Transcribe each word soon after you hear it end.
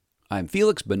I'm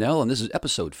Felix Bonnell, and this is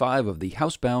episode 5 of The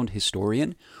Housebound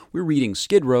Historian. We're reading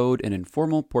Skid Road, an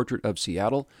informal portrait of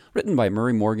Seattle, written by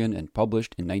Murray Morgan and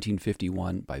published in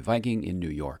 1951 by Viking in New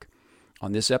York.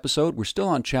 On this episode, we're still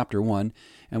on Chapter 1,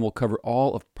 and we'll cover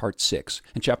all of Part 6.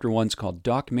 And Chapter 1 is called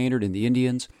Doc Maynard and the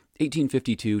Indians,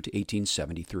 1852 to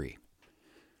 1873.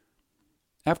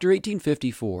 After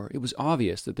 1854, it was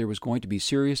obvious that there was going to be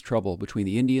serious trouble between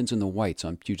the Indians and the whites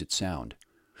on Puget Sound.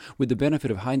 With the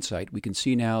benefit of hindsight, we can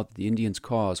see now that the Indians'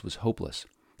 cause was hopeless.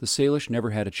 The Salish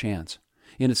never had a chance.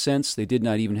 In a sense, they did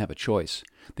not even have a choice.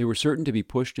 They were certain to be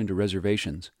pushed into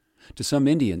reservations. To some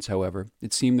Indians, however,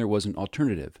 it seemed there was an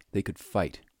alternative. They could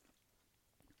fight.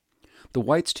 The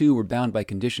whites, too, were bound by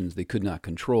conditions they could not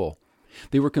control.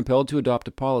 They were compelled to adopt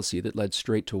a policy that led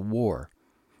straight to war.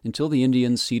 Until the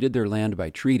Indians ceded their land by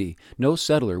treaty, no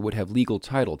settler would have legal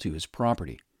title to his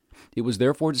property. It was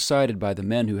therefore decided by the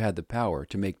men who had the power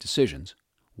to make decisions,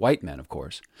 white men, of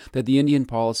course, that the Indian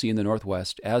policy in the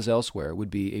Northwest, as elsewhere,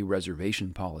 would be a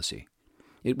reservation policy.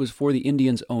 It was for the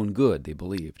Indians' own good, they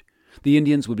believed. The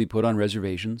Indians would be put on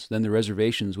reservations, then the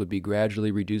reservations would be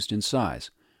gradually reduced in size.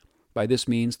 By this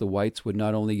means, the whites would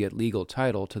not only get legal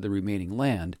title to the remaining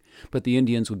land, but the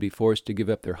Indians would be forced to give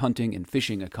up their hunting and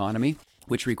fishing economy,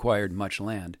 which required much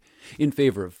land, in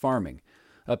favor of farming,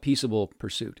 a peaceable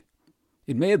pursuit.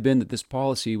 It may have been that this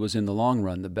policy was in the long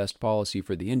run the best policy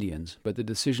for the Indians, but the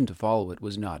decision to follow it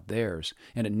was not theirs,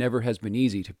 and it never has been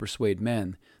easy to persuade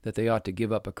men that they ought to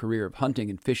give up a career of hunting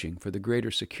and fishing for the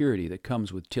greater security that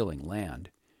comes with tilling land.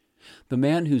 The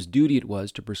man whose duty it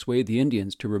was to persuade the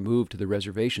Indians to remove to the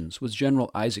reservations was General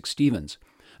Isaac Stevens,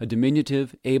 a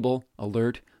diminutive, able,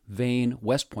 alert, vain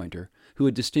West Pointer who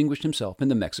had distinguished himself in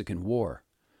the Mexican War.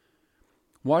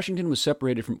 Washington was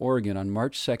separated from Oregon on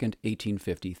March 2,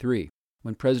 1853.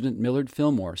 When President Millard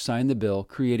Fillmore signed the bill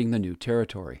creating the new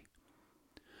territory.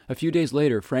 A few days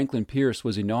later, Franklin Pierce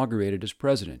was inaugurated as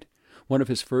president. One of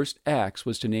his first acts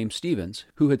was to name Stevens,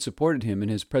 who had supported him in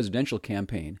his presidential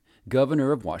campaign,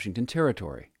 governor of Washington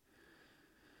Territory.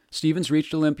 Stevens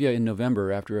reached Olympia in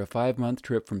November after a 5-month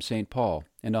trip from St. Paul,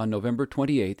 and on November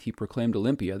 28th he proclaimed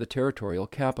Olympia the territorial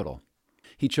capital.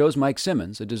 He chose Mike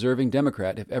Simmons, a deserving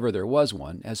Democrat if ever there was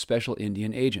one, as special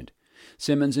Indian agent.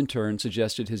 Simmons, in turn,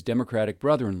 suggested his Democratic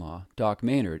brother-in-law, Doc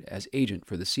Maynard, as agent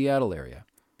for the Seattle area.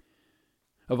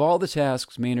 Of all the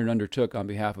tasks Maynard undertook on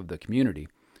behalf of the community,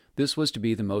 this was to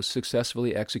be the most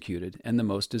successfully executed and the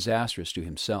most disastrous to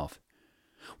himself.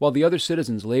 While the other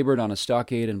citizens labored on a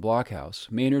stockade and blockhouse,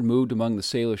 Maynard moved among the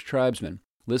Salish tribesmen,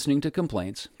 listening to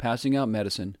complaints, passing out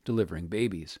medicine, delivering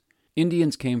babies.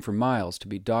 Indians came for miles to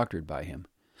be doctored by him.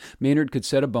 Maynard could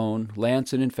set a bone,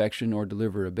 lance an infection, or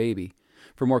deliver a baby.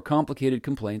 For more complicated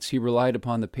complaints, he relied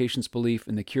upon the patient's belief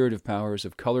in the curative powers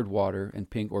of colored water and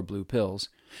pink or blue pills,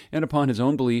 and upon his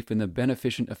own belief in the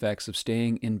beneficent effects of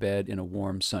staying in bed in a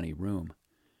warm, sunny room.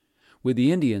 With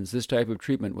the Indians, this type of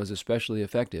treatment was especially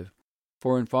effective,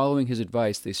 for in following his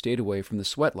advice they stayed away from the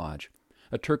sweat lodge,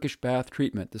 a Turkish bath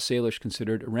treatment the Salish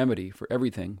considered a remedy for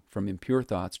everything from impure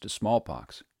thoughts to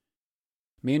smallpox.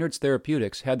 Maynard's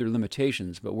therapeutics had their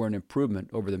limitations but were an improvement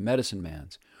over the medicine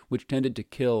man's, which tended to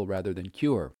kill rather than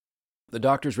cure. The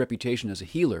doctor's reputation as a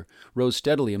healer rose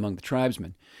steadily among the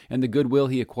tribesmen, and the goodwill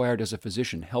he acquired as a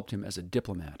physician helped him as a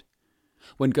diplomat.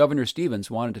 When Governor Stevens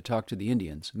wanted to talk to the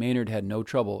Indians, Maynard had no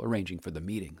trouble arranging for the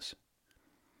meetings.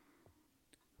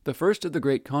 The first of the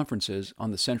great conferences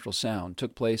on the Central Sound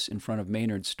took place in front of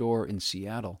Maynard's store in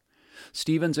Seattle.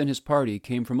 Stevens and his party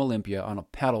came from Olympia on a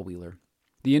paddle-wheeler.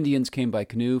 The Indians came by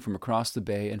canoe from across the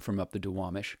bay and from up the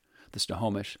Duwamish, the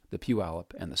Snohomish, the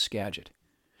Puyallup, and the Skagit.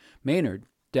 Maynard,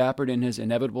 dappered in his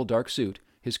inevitable dark suit,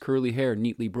 his curly hair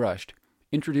neatly brushed,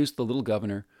 introduced the little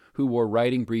governor, who wore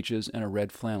riding breeches and a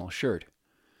red flannel shirt.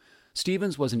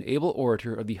 Stevens was an able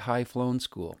orator of the high-flown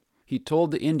school. He told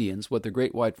the Indians what the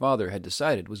Great White Father had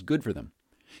decided was good for them.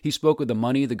 He spoke of the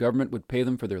money the government would pay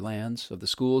them for their lands, of the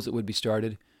schools that would be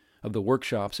started, of the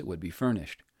workshops that would be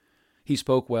furnished. He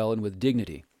spoke well and with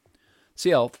dignity.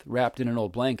 Sealth, wrapped in an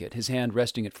old blanket, his hand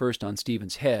resting at first on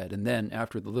Stevens' head and then,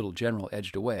 after the little general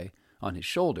edged away, on his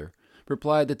shoulder,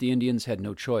 replied that the Indians had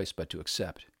no choice but to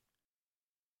accept.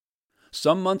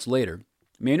 Some months later,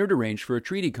 Maynard arranged for a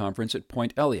treaty conference at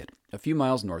Point Elliott, a few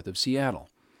miles north of Seattle.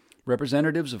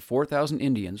 Representatives of 4,000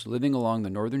 Indians living along the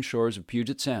northern shores of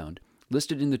Puget Sound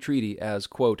listed in the treaty as,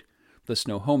 quote, the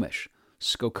Snohomish,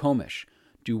 Skokomish,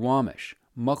 Duwamish,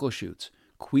 Muckleshoots,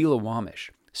 Queelawamish,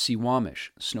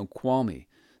 Siwamish, Snoqualmie,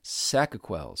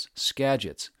 Sacaquels,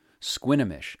 Skagits,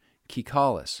 Squinamish,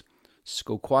 Kikalis,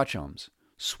 Skoquachums,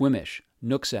 Swimish,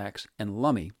 Nooksacks, and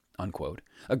Lummi unquote,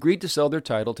 agreed to sell their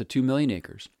title to 2 million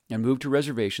acres and moved to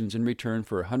reservations in return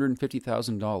for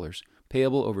 $150,000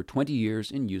 payable over 20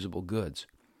 years in usable goods.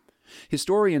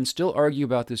 Historians still argue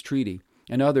about this treaty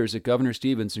and others that Governor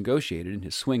Stevens negotiated in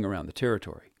his swing around the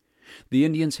territory. The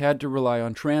Indians had to rely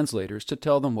on translators to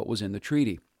tell them what was in the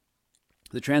treaty.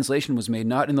 The translation was made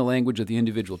not in the language of the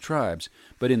individual tribes,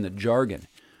 but in the jargon,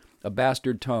 a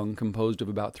bastard tongue composed of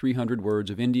about 300 words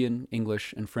of Indian,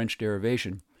 English, and French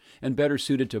derivation, and better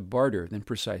suited to barter than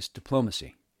precise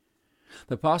diplomacy.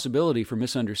 The possibility for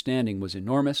misunderstanding was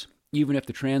enormous, even if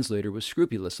the translator was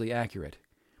scrupulously accurate.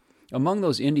 Among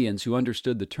those Indians who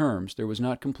understood the terms, there was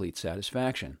not complete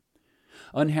satisfaction.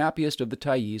 Unhappiest of the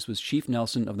Tyes was Chief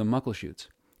Nelson of the Muckleshoots.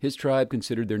 His tribe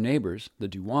considered their neighbors, the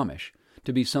Duwamish,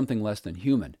 to be something less than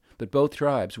human, but both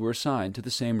tribes were assigned to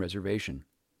the same reservation.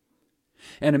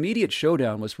 An immediate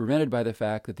showdown was prevented by the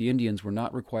fact that the Indians were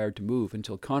not required to move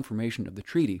until confirmation of the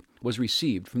treaty was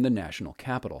received from the national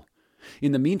capital.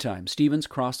 In the meantime, Stevens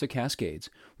crossed the Cascades,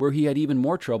 where he had even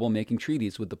more trouble making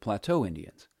treaties with the Plateau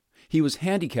Indians. He was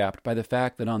handicapped by the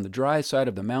fact that on the dry side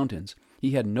of the mountains,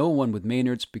 he had no one with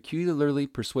Maynard's peculiarly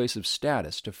persuasive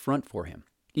status to front for him.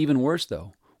 Even worse,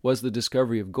 though, was the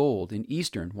discovery of gold in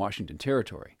eastern Washington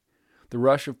Territory. The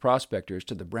rush of prospectors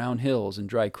to the Brown Hills and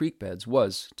dry creek beds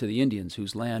was, to the Indians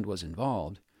whose land was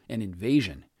involved, an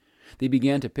invasion. They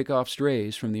began to pick off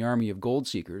strays from the army of gold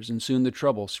seekers, and soon the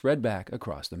trouble spread back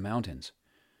across the mountains.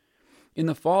 In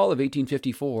the fall of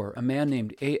 1854, a man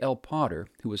named A.L. Potter,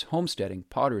 who was homesteading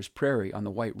Potter's Prairie on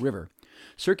the White River,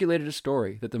 circulated a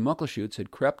story that the Muckleshoots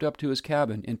had crept up to his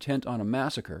cabin intent on a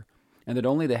massacre, and that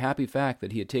only the happy fact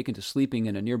that he had taken to sleeping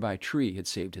in a nearby tree had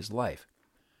saved his life.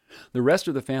 The rest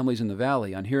of the families in the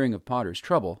valley, on hearing of Potter's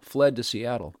trouble, fled to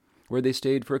Seattle, where they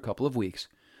stayed for a couple of weeks,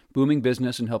 booming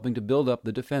business and helping to build up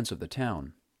the defense of the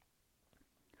town.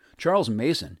 Charles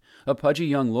Mason, a pudgy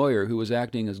young lawyer who was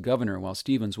acting as governor while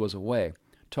Stevens was away,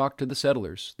 talked to the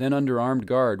settlers, then under armed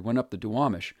guard went up the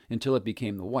Duwamish until it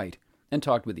became the White, and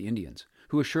talked with the Indians,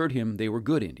 who assured him they were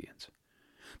good Indians.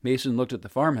 Mason looked at the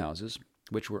farmhouses,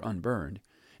 which were unburned,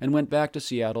 and went back to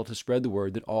Seattle to spread the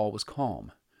word that all was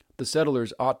calm. The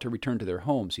settlers ought to return to their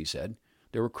homes, he said.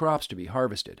 There were crops to be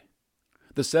harvested.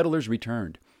 The settlers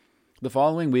returned. The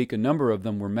following week, a number of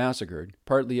them were massacred,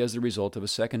 partly as the result of a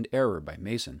second error by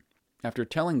Mason. After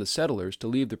telling the settlers to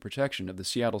leave the protection of the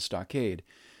Seattle stockade,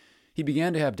 he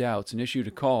began to have doubts and issued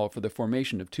a call for the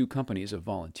formation of 2 companies of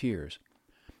volunteers.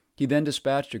 He then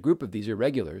dispatched a group of these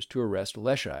irregulars to arrest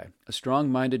Leschi, a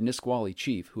strong-minded Nisqually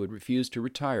chief who had refused to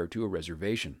retire to a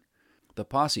reservation. The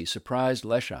posse surprised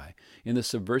Leschi in the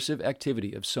subversive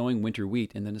activity of sowing winter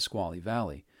wheat in the Nisqually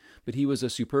Valley, but he was a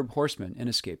superb horseman and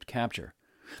escaped capture.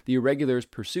 The irregulars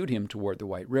pursued him toward the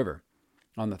White River.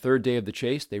 On the 3rd day of the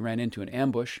chase, they ran into an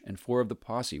ambush, and 4 of the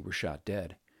posse were shot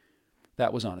dead.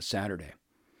 That was on a Saturday.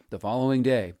 The following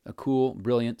day, a cool,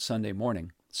 brilliant Sunday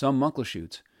morning, some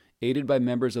Muckleshoots, aided by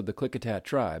members of the Klickitat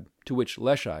tribe, to which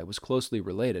Leschi was closely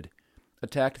related,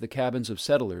 attacked the cabins of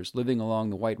settlers living along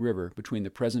the White River between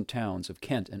the present towns of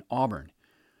Kent and Auburn.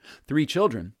 3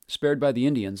 children, spared by the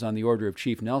Indians on the order of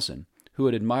Chief Nelson, who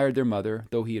had admired their mother,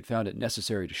 though he had found it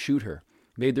necessary to shoot her,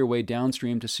 made their way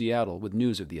downstream to Seattle with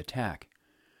news of the attack.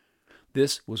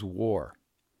 This was war.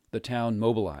 The town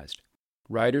mobilized.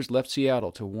 Riders left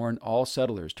Seattle to warn all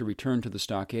settlers to return to the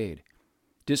stockade.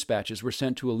 Dispatches were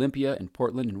sent to Olympia and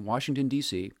Portland and Washington,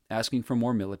 D.C., asking for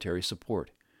more military support.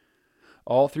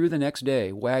 All through the next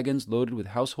day, wagons loaded with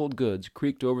household goods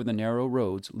creaked over the narrow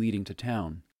roads leading to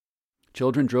town.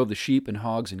 Children drove the sheep and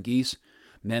hogs and geese.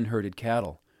 Men herded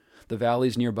cattle. The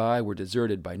valleys nearby were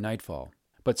deserted by nightfall.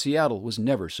 But Seattle was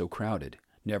never so crowded,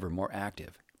 never more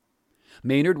active.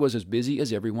 Maynard was as busy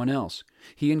as everyone else.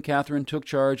 He and Catherine took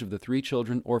charge of the 3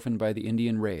 children orphaned by the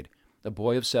Indian raid, a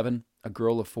boy of 7, a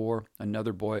girl of 4,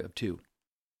 another boy of 2.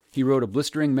 He wrote a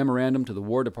blistering memorandum to the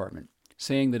War Department,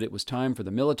 saying that it was time for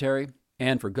the military,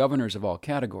 and for governors of all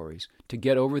categories, to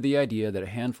get over the idea that a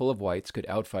handful of whites could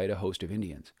outfight a host of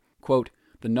Indians. Quote,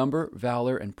 "The number,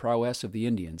 valor, and prowess of the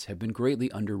Indians have been greatly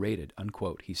underrated,"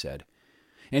 unquote, he said.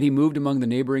 And he moved among the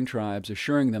neighboring tribes,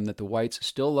 assuring them that the whites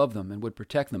still loved them and would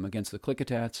protect them against the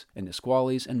Klickitats and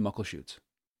Nisquallies and Muckleshoots.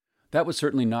 That was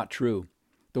certainly not true.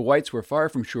 The whites were far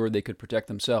from sure they could protect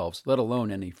themselves, let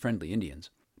alone any friendly Indians.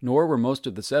 Nor were most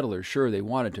of the settlers sure they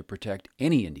wanted to protect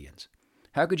any Indians.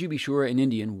 How could you be sure an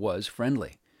Indian was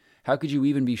friendly? How could you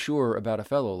even be sure about a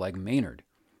fellow like Maynard?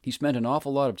 He spent an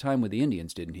awful lot of time with the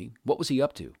Indians, didn't he? What was he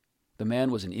up to? The man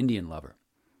was an Indian lover.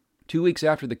 2 weeks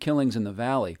after the killings in the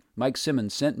valley, Mike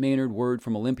Simmons sent Maynard word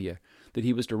from Olympia that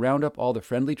he was to round up all the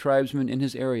friendly tribesmen in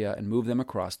his area and move them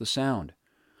across the Sound.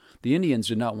 The Indians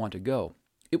did not want to go.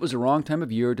 It was a wrong time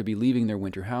of year to be leaving their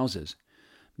winter houses.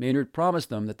 Maynard promised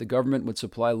them that the government would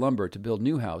supply lumber to build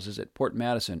new houses at Port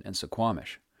Madison and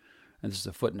Suquamish. And this is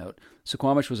a footnote.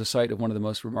 Suquamish was a site of one of the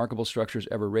most remarkable structures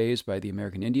ever raised by the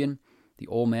American Indian, the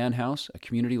Old Man House, a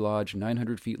community lodge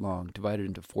 900 feet long, divided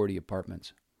into 40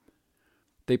 apartments.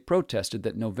 They protested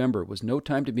that November was no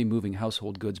time to be moving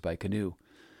household goods by canoe.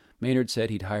 Maynard said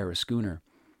he'd hire a schooner.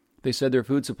 They said their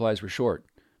food supplies were short.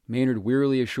 Maynard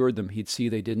wearily assured them he'd see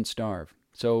they didn't starve,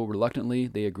 so reluctantly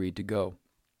they agreed to go.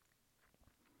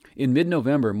 In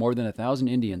mid-November, more than 1,000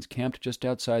 Indians camped just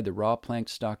outside the raw-planked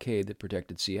stockade that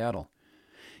protected Seattle.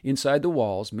 Inside the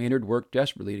walls, Maynard worked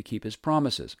desperately to keep his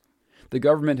promises. The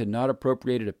government had not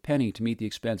appropriated a penny to meet the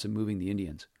expense of moving the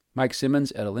Indians. Mike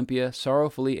Simmons at Olympia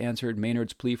sorrowfully answered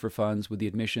Maynard's plea for funds with the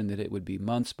admission that it would be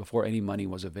months before any money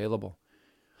was available.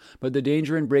 But the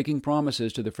danger in breaking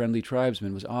promises to the friendly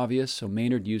tribesmen was obvious, so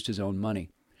Maynard used his own money.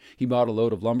 He bought a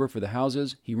load of lumber for the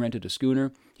houses, he rented a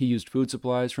schooner, he used food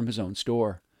supplies from his own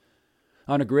store.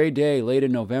 On a gray day late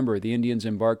in November, the Indians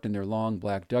embarked in their long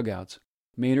black dugouts.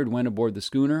 Maynard went aboard the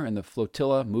schooner, and the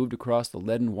flotilla moved across the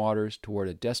leaden waters toward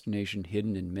a destination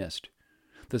hidden in mist.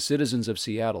 The citizens of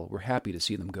Seattle were happy to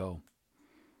see them go.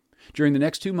 During the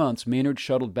next 2 months, Maynard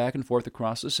shuttled back and forth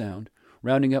across the Sound,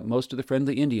 rounding up most of the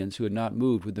friendly Indians who had not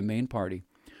moved with the main party,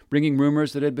 bringing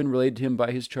rumors that had been relayed to him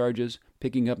by his charges,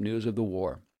 picking up news of the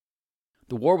war.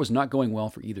 The war was not going well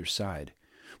for either side.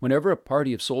 Whenever a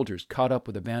party of soldiers caught up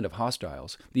with a band of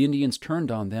hostiles, the Indians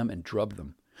turned on them and drubbed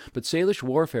them. But Salish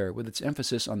warfare, with its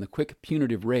emphasis on the quick,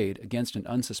 punitive raid against an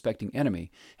unsuspecting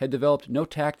enemy, had developed no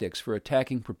tactics for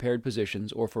attacking prepared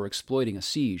positions or for exploiting a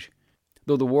siege.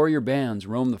 Though the warrior bands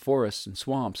roamed the forests and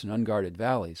swamps and unguarded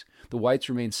valleys, the whites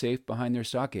remained safe behind their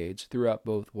stockades throughout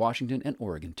both Washington and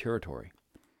Oregon territory.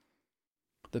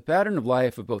 The pattern of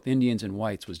life of both Indians and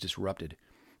whites was disrupted.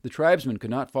 The tribesmen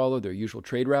could not follow their usual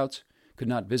trade routes, could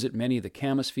not visit many of the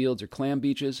camas fields or clam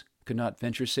beaches, could not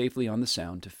venture safely on the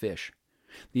Sound to fish.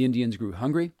 The Indians grew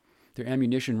hungry, their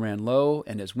ammunition ran low,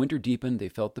 and as winter deepened, they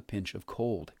felt the pinch of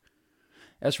cold.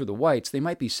 As for the whites, they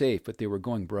might be safe, but they were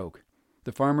going broke.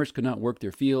 The farmers could not work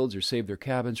their fields or save their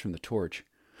cabins from the torch.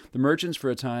 The merchants for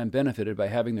a time benefited by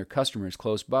having their customers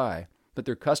close by, but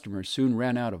their customers soon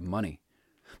ran out of money.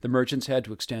 The merchants had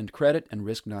to extend credit and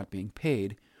risk not being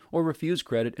paid, or refuse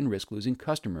credit and risk losing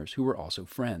customers who were also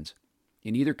friends.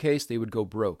 In either case, they would go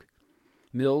broke.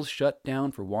 Mills shut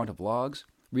down for want of logs.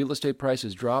 Real estate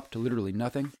prices dropped to literally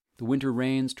nothing. The winter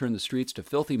rains turned the streets to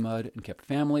filthy mud and kept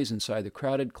families inside the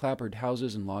crowded, clapboard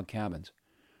houses and log cabins.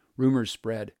 Rumors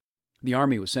spread. The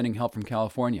Army was sending help from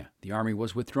California. The Army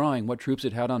was withdrawing what troops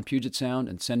it had on Puget Sound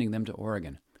and sending them to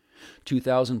Oregon.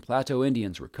 2,000 Plateau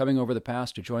Indians were coming over the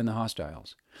pass to join the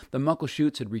hostiles. The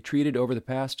Muckleshoots had retreated over the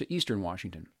pass to eastern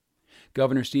Washington.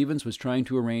 Governor Stevens was trying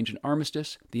to arrange an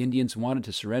armistice. The Indians wanted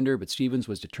to surrender, but Stevens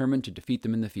was determined to defeat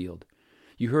them in the field.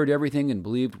 You heard everything and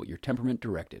believed what your temperament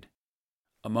directed.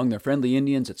 Among their friendly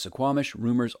Indians at Suquamish,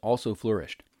 rumors also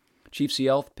flourished. Chief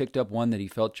Sealth picked up one that he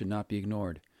felt should not be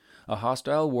ignored. A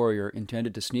hostile warrior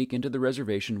intended to sneak into the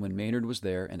reservation when Maynard was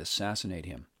there and assassinate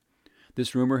him.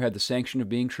 This rumor had the sanction of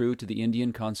being true to the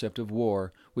Indian concept of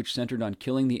war, which centered on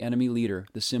killing the enemy leader,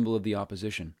 the symbol of the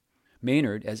opposition.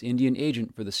 Maynard, as Indian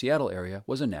agent for the Seattle area,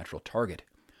 was a natural target.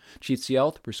 Chief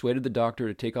Sealth persuaded the doctor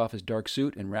to take off his dark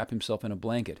suit and wrap himself in a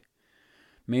blanket.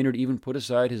 Maynard even put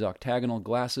aside his octagonal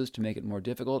glasses to make it more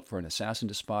difficult for an assassin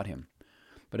to spot him.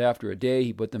 But after a day,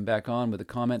 he put them back on with a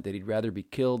comment that he'd rather be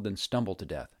killed than stumble to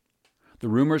death. The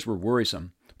rumors were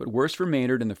worrisome, but worse for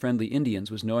Maynard and the friendly Indians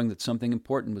was knowing that something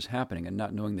important was happening and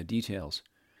not knowing the details.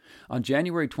 On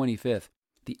January 25th,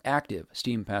 the Active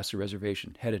steamed past the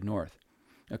reservation, headed north.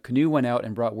 A canoe went out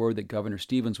and brought word that Governor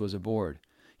Stevens was aboard.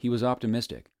 He was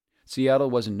optimistic. Seattle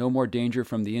was in no more danger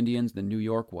from the Indians than New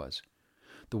York was.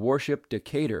 The warship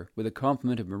Decatur, with a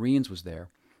complement of Marines, was there,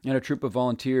 and a troop of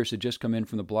volunteers had just come in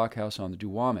from the blockhouse on the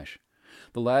Duwamish.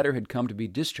 The latter had come to be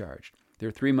discharged,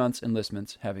 their 3 months'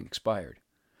 enlistments having expired.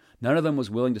 None of them was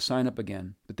willing to sign up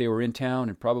again, but they were in town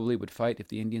and probably would fight if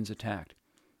the Indians attacked.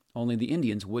 Only the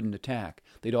Indians wouldn't attack.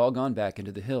 They'd all gone back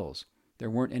into the hills. There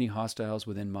weren't any hostiles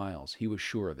within miles. He was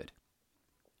sure of it.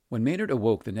 When Maynard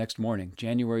awoke the next morning,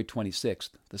 January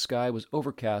 26th, the sky was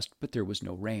overcast, but there was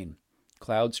no rain.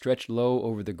 Clouds stretched low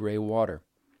over the gray water.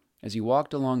 As he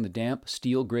walked along the damp,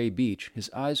 steel-gray beach, his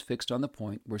eyes fixed on the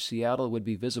point where Seattle would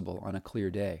be visible on a clear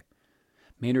day.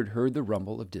 Maynard heard the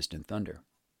rumble of distant thunder.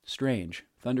 Strange,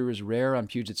 thunder is rare on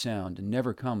Puget Sound and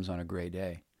never comes on a gray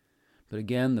day. But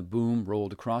again the boom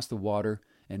rolled across the water,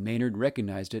 and Maynard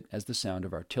recognized it as the sound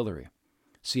of artillery.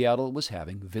 Seattle was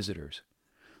having visitors.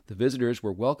 The visitors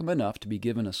were welcome enough to be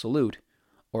given a salute,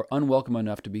 or unwelcome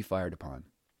enough to be fired upon.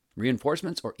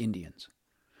 Reinforcements or Indians?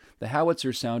 The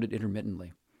howitzer sounded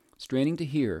intermittently. Straining to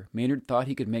hear, Maynard thought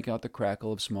he could make out the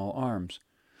crackle of small arms.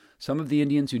 Some of the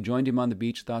Indians who joined him on the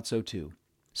beach thought so too.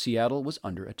 Seattle was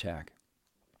under attack.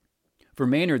 For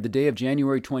Maynard, the day of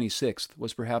January 26th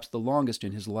was perhaps the longest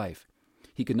in his life.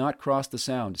 He could not cross the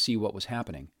Sound to see what was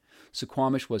happening.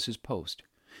 Suquamish was his post.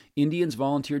 Indians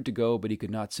volunteered to go, but he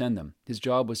could not send them. His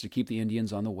job was to keep the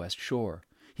Indians on the west shore.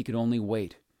 He could only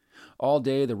wait. All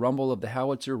day the rumble of the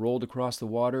howitzer rolled across the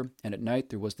water, and at night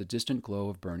there was the distant glow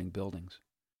of burning buildings.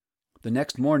 The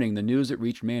next morning the news that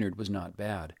reached Maynard was not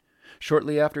bad.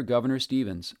 Shortly after Governor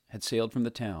Stevens had sailed from the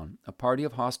town, a party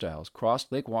of hostiles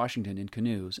crossed Lake Washington in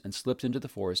canoes and slipped into the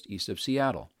forest east of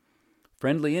Seattle.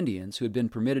 Friendly Indians, who had been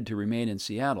permitted to remain in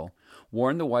Seattle,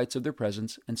 warned the whites of their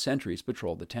presence, and sentries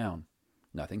patrolled the town.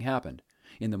 Nothing happened.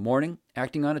 In the morning,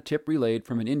 acting on a tip relayed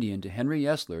from an Indian to Henry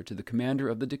Yesler to the commander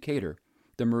of the Decatur,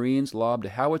 the Marines lobbed a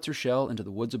howitzer shell into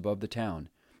the woods above the town.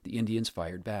 The Indians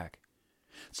fired back.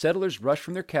 Settlers rushed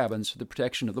from their cabins for the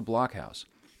protection of the blockhouse.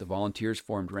 The volunteers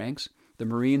formed ranks. The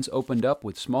Marines opened up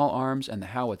with small arms and the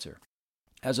howitzer.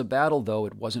 As a battle, though,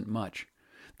 it wasn't much.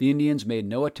 The Indians made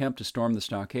no attempt to storm the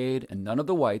stockade, and none of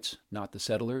the whites, not the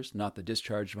settlers, not the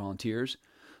discharged volunteers,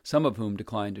 some of whom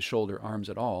declined to shoulder arms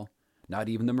at all, not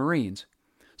even the Marines,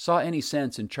 saw any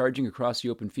sense in charging across the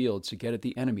open fields to get at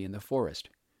the enemy in the forest.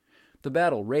 The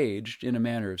battle raged, in a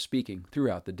manner of speaking,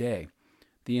 throughout the day,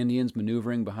 the Indians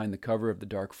maneuvering behind the cover of the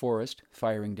dark forest,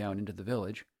 firing down into the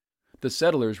village, the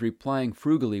settlers replying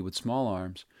frugally with small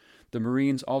arms, the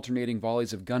Marines alternating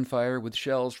volleys of gunfire with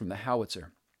shells from the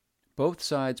howitzer. Both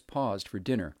sides paused for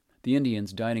dinner, the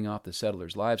Indians dining off the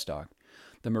settlers' livestock,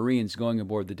 the Marines going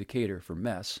aboard the Decatur for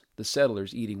mess, the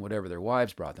settlers eating whatever their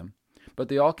wives brought them, but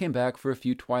they all came back for a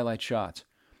few twilight shots.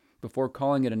 Before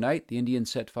calling it a night, the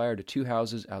Indians set fire to 2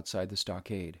 houses outside the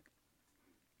stockade.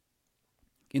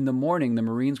 In the morning, the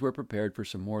Marines were prepared for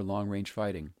some more long-range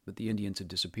fighting, but the Indians had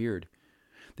disappeared.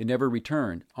 They never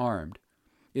returned, armed.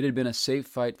 It had been a safe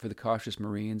fight for the cautious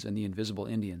Marines and the invisible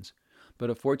Indians, but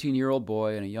a 14-year-old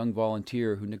boy and a young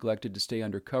volunteer who neglected to stay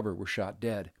under cover were shot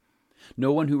dead.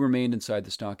 No one who remained inside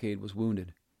the stockade was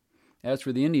wounded. As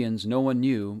for the Indians, no one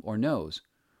knew or knows.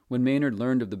 When Maynard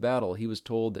learned of the battle, he was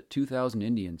told that 2,000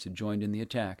 Indians had joined in the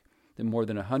attack, that more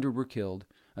than 100 were killed,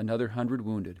 another 100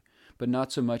 wounded, but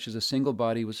not so much as a single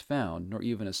body was found, nor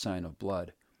even a sign of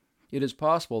blood. It is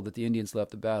possible that the Indians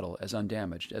left the battle as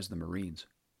undamaged as the Marines.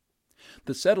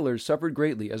 The settlers suffered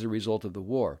greatly as a result of the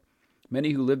war.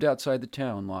 Many who lived outside the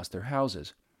town lost their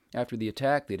houses. After the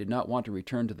attack, they did not want to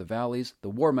return to the valleys. The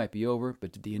war might be over,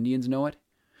 but did the Indians know it?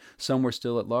 Some were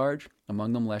still at large,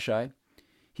 among them Leschi.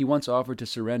 He once offered to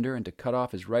surrender and to cut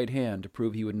off his right hand to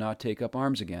prove he would not take up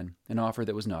arms again, an offer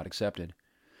that was not accepted.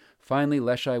 Finally,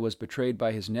 Leschi was betrayed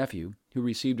by his nephew, who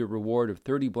received a reward of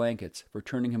 30 blankets for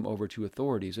turning him over to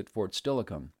authorities at Fort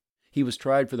Steilacoom. He was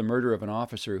tried for the murder of an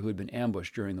officer who had been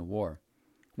ambushed during the war.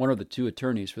 One of the 2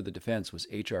 attorneys for the defense was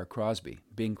H.R. Crosby,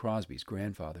 Bing Crosby's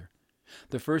grandfather.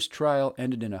 The first trial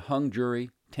ended in a hung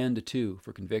jury, 10-2,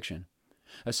 for conviction.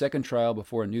 A second trial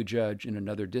before a new judge in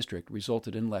another district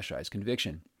resulted in Leschi's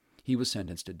conviction. He was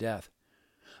sentenced to death.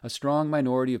 A strong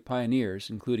minority of pioneers,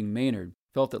 including Maynard,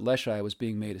 felt that Leschi was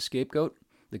being made a scapegoat,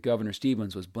 that Governor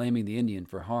Stevens was blaming the Indian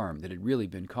for harm that had really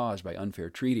been caused by unfair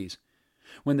treaties.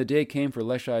 When the day came for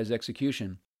Leschi's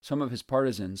execution, some of his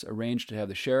partisans arranged to have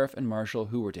the sheriff and marshal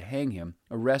who were to hang him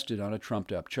arrested on a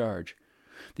trumped-up charge.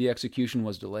 The execution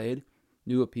was delayed.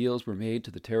 New appeals were made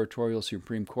to the territorial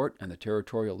Supreme Court and the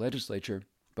territorial legislature,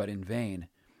 but in vain.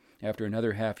 After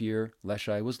another half year,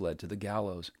 Leschi was led to the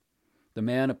gallows. The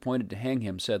man appointed to hang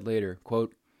him said later,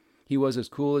 quote, "He was as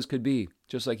cool as could be,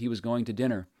 just like he was going to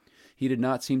dinner. He did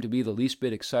not seem to be the least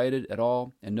bit excited at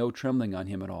all, and no trembling on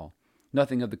him at all.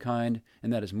 Nothing of the kind,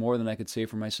 and that is more than I could say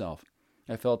for myself.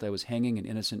 I felt I was hanging an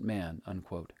innocent man,"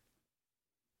 unquote.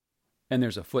 And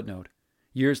there's a footnote.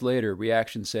 Years later,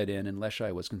 reaction set in, and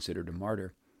Leschi was considered a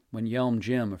martyr. When Yelm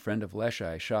Jim, a friend of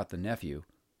Leschi, shot the nephew,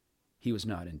 he was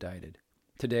not indicted.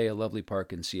 Today, a lovely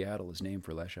park in Seattle is named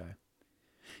for Leschi.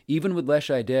 Even with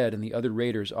Leschi dead and the other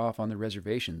raiders off on the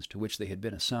reservations to which they had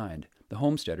been assigned, the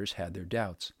homesteaders had their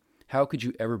doubts. How could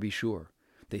you ever be sure?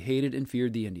 They hated and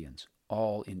feared the Indians,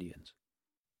 all Indians.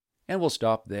 And we'll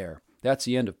stop there. That's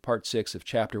the end of Part 6 of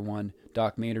Chapter 1,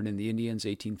 Doc Maynard and the Indians,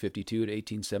 1852 to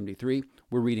 1873.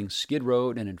 We're reading Skid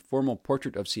Row, an informal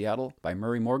portrait of Seattle by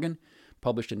Murray Morgan,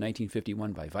 published in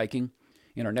 1951 by Viking.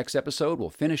 In our next episode,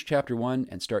 we'll finish Chapter 1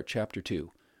 and start Chapter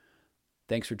 2.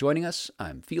 Thanks for joining us.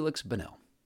 I'm Felix Bunnell.